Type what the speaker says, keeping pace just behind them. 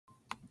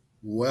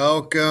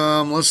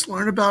Welcome. Let's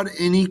learn about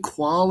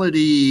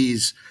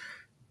inequalities.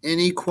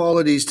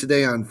 Inequalities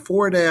today on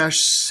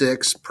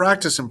 4-6,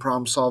 practice and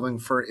problem solving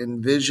for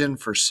Envision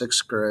for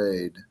 6th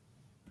grade.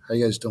 How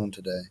you guys doing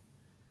today?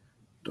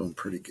 Doing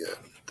pretty good.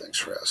 Thanks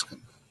for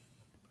asking.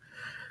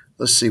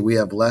 Let's see. We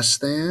have less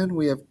than,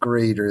 we have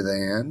greater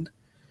than.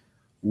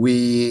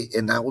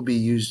 And that will be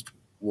used,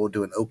 we'll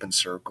do an open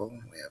circle.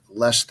 We have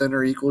less than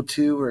or equal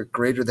to, or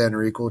greater than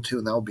or equal to,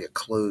 and that will be a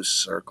closed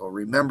circle.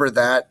 Remember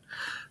that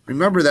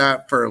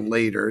for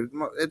later.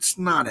 It's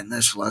not in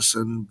this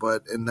lesson,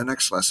 but in the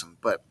next lesson.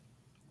 But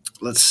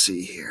let's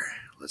see here.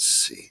 Let's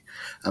see.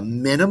 A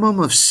minimum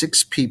of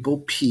 6 people,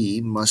 P,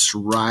 must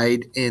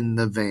ride in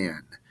the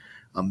van.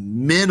 A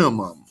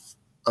minimum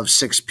of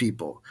 6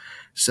 people.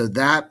 So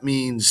that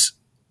means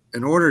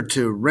in order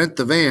to rent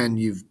the van,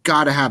 you've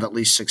got to have at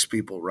least 6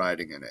 people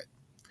riding in it.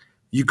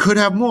 You could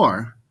have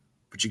more,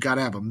 but you got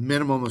to have a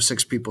minimum of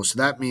 6 people. So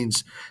that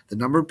means the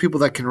number of people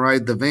that can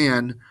ride the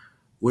van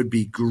would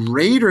be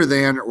greater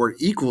than or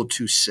equal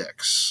to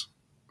 6.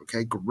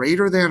 Okay,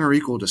 greater than or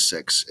equal to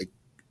 6.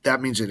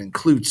 That means it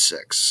includes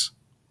 6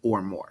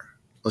 or more.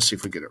 Let's see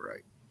if we get it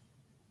right.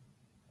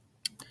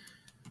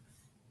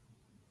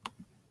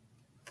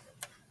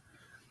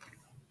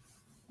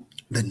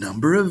 The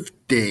number of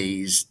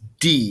days,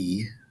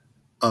 D,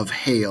 of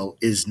hail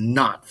is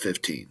not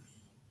 15.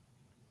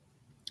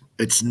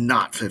 It's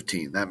not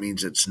 15. That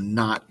means it's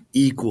not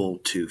equal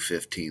to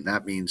 15.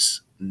 That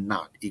means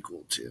not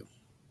equal to.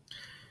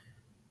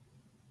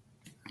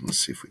 Let's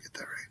see if we get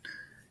that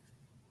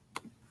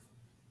right.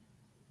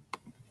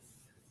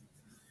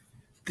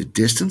 The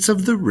distance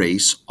of the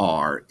race,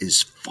 R,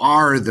 is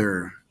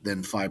farther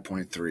than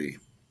 5.3.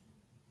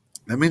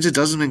 That means it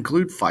doesn't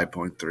include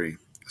 5.3.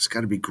 It's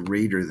got to be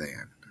greater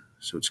than.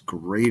 So it's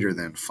greater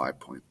than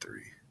 5.3.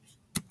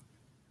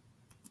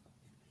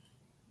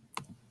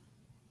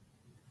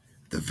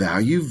 The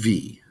value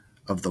V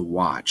of the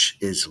watch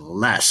is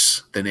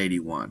less than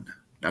 81.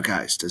 Now,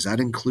 guys, does that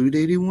include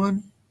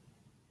 81?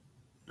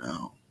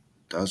 No,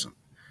 it doesn't.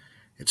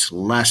 It's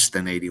less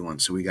than 81,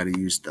 so we got to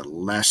use the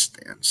less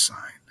than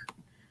sign.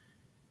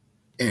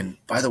 And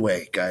by the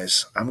way,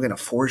 guys, I'm going to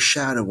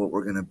foreshadow what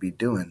we're going to be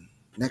doing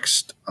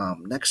next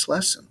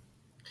lesson.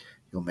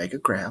 You'll make a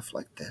graph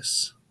like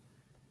this,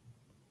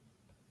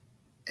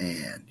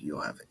 and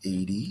you'll have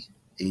 80,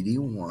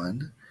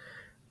 81,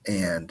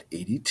 and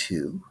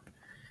 82.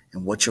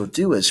 And what you'll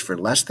do is for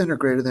less than or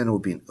greater than, it will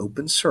be an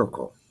open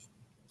circle.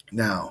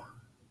 Now,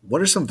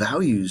 what are some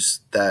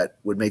values that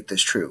would make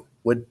this true?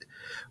 Would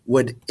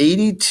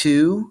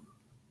 82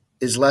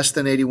 is less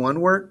than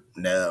 81 work?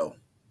 No.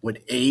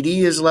 Would 80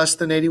 is less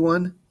than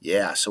 81?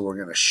 Yeah, so we're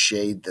going to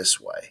shade this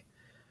way.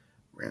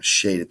 We're going to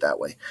shade it that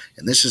way.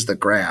 And this is the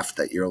graph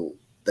that you'll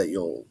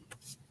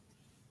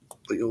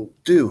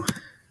do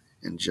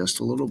in just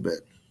a little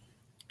bit.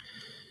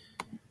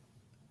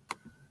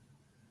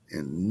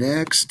 And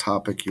next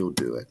topic, you'll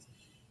do it.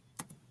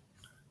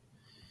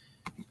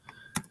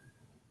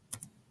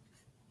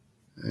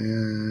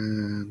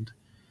 And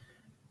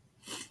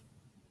I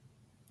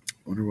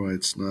wonder why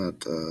it's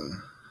not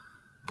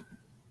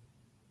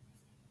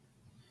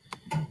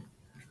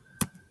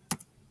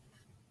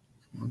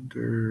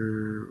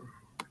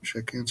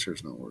check answer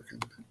is not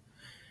working.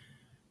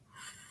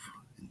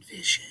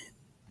 Envision.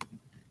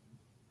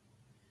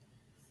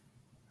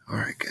 All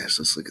right, guys,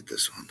 let's look at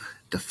this one.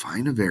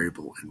 Define a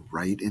variable and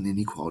write an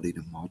inequality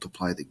to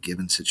multiply the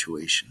given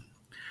situation.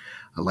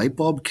 A light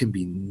bulb can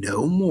be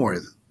no more,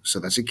 so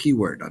that's a key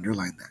word,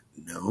 underline that,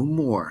 no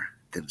more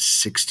than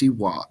 60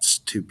 watts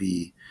to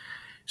be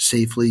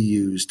safely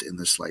used in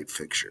this light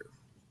fixture.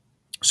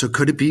 So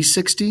could it be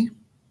 60?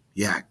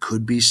 Yeah, it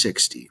could be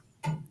 60.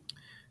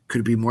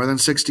 Could it be more than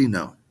 60?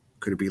 No.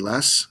 Could it be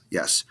less?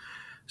 Yes.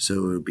 So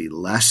it would be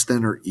less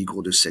than or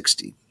equal to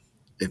 60.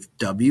 If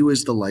W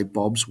is the light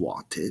bulb's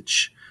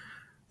wattage,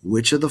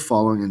 which of the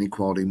following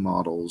inequality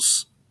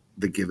models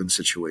the given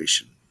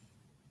situation?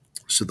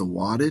 So the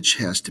wattage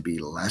has to be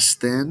less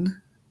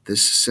than,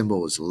 this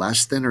symbol is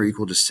less than or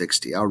equal to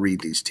 60. I'll read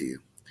these to you.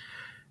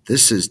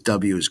 This is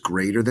W is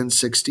greater than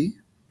 60.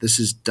 This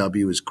is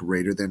W is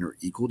greater than or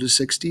equal to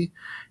 60.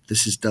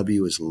 This is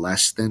W is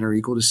less than or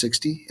equal to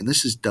 60. And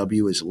this is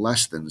W is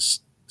less than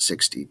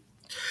 60.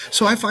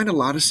 So I find a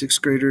lot of 6th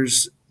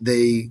graders,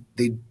 they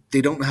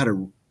don't know how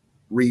to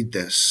read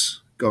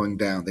this going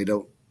down.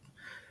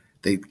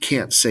 They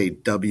can't say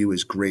W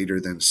is greater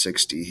than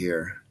 60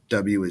 here.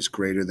 W is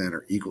greater than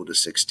or equal to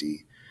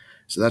 60.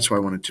 So that's why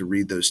I wanted to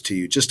read those to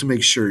you, just to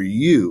make sure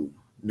you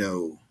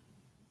know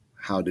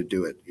how to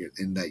do it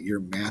and that you're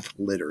math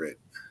literate.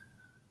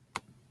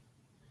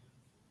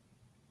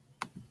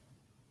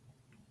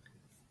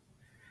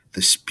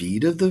 The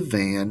speed of the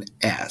van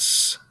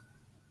S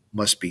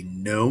must be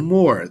no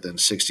more than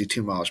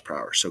 62 miles per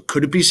hour. So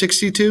could it be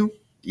 62?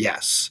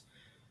 Yes.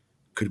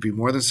 Could it be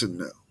more than?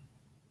 No.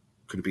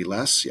 Could it be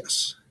less?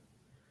 Yes.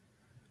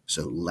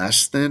 So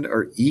less than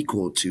or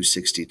equal to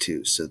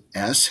 62. So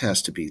S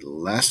has to be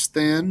less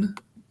than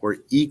or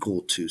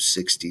equal to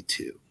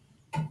 62.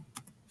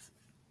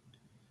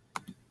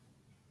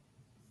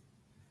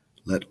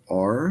 Let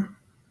R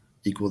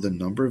equal the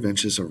number of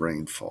inches of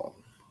rainfall.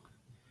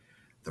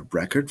 The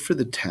record for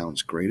the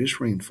town's greatest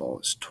rainfall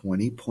is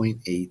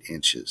 20.8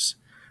 inches.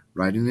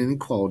 Write an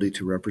inequality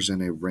to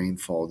represent a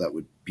rainfall that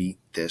would beat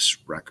this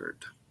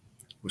record.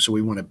 So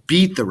we want to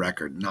beat the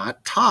record,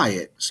 not tie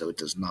it. So it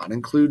does not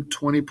include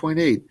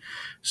 20.8.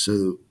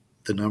 So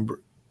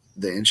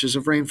the inches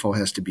of rainfall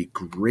has to be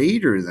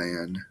greater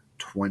than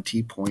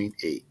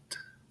 20.8.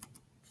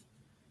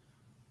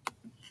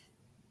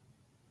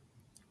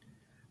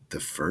 The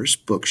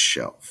first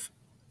bookshelf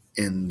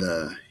in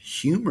the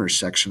humor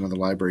section of the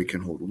library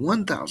can hold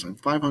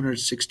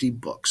 1,560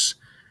 books.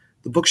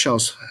 The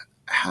bookshelf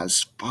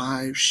has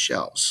 5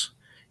 shelves.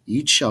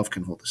 Each shelf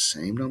can hold the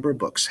same number of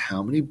books.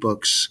 How many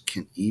books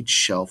can each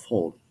shelf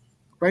hold?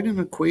 Write an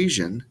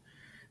equation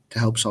to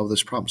help solve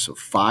this problem. So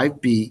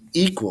 5b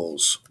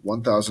equals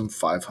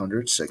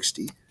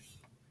 1,560.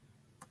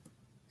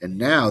 And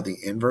now the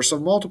inverse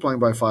of multiplying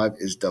by 5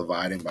 is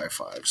dividing by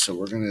 5. So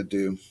we're going to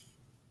do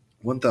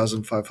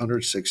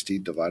 1,560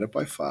 divided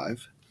by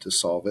 5 to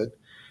solve it.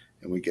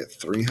 And we get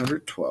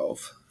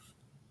 312.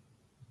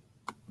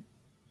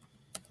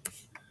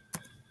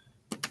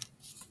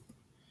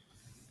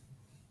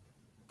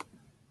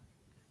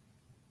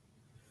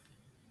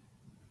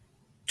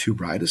 To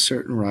ride a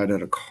certain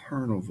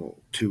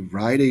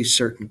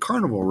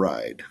carnival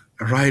ride,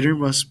 a rider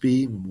must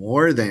be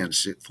more than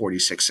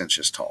 46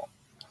 inches tall.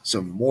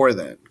 So more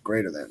than,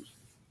 greater than.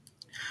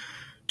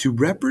 To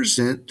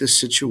represent the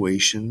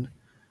situation,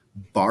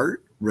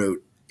 Bart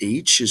wrote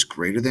H is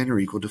greater than or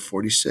equal to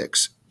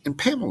 46, and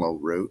Pamela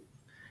wrote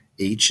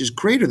H is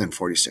greater than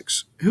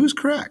 46. Who is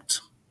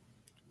correct?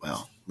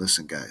 Well,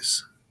 listen,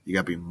 guys, you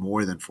got to be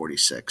more than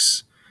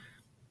 46.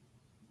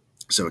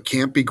 So it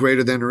can't be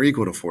greater than or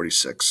equal to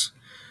 46.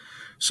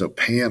 So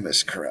Pam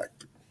is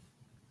correct.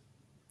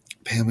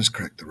 Pam is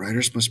correct. The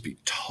riders must be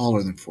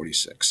taller than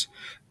 46.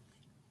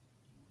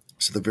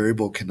 So the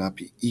variable cannot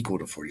be equal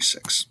to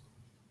 46.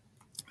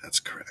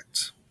 That's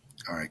correct.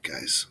 All right,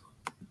 guys.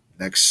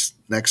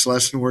 Next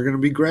lesson, we're going to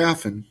be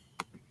graphing.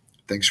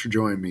 Thanks for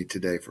joining me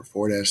today for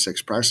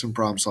 4-6 Practicing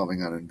Problem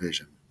Solving on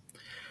Envision.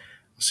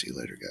 I'll see you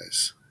later,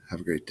 guys.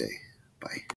 Have a great day. Bye.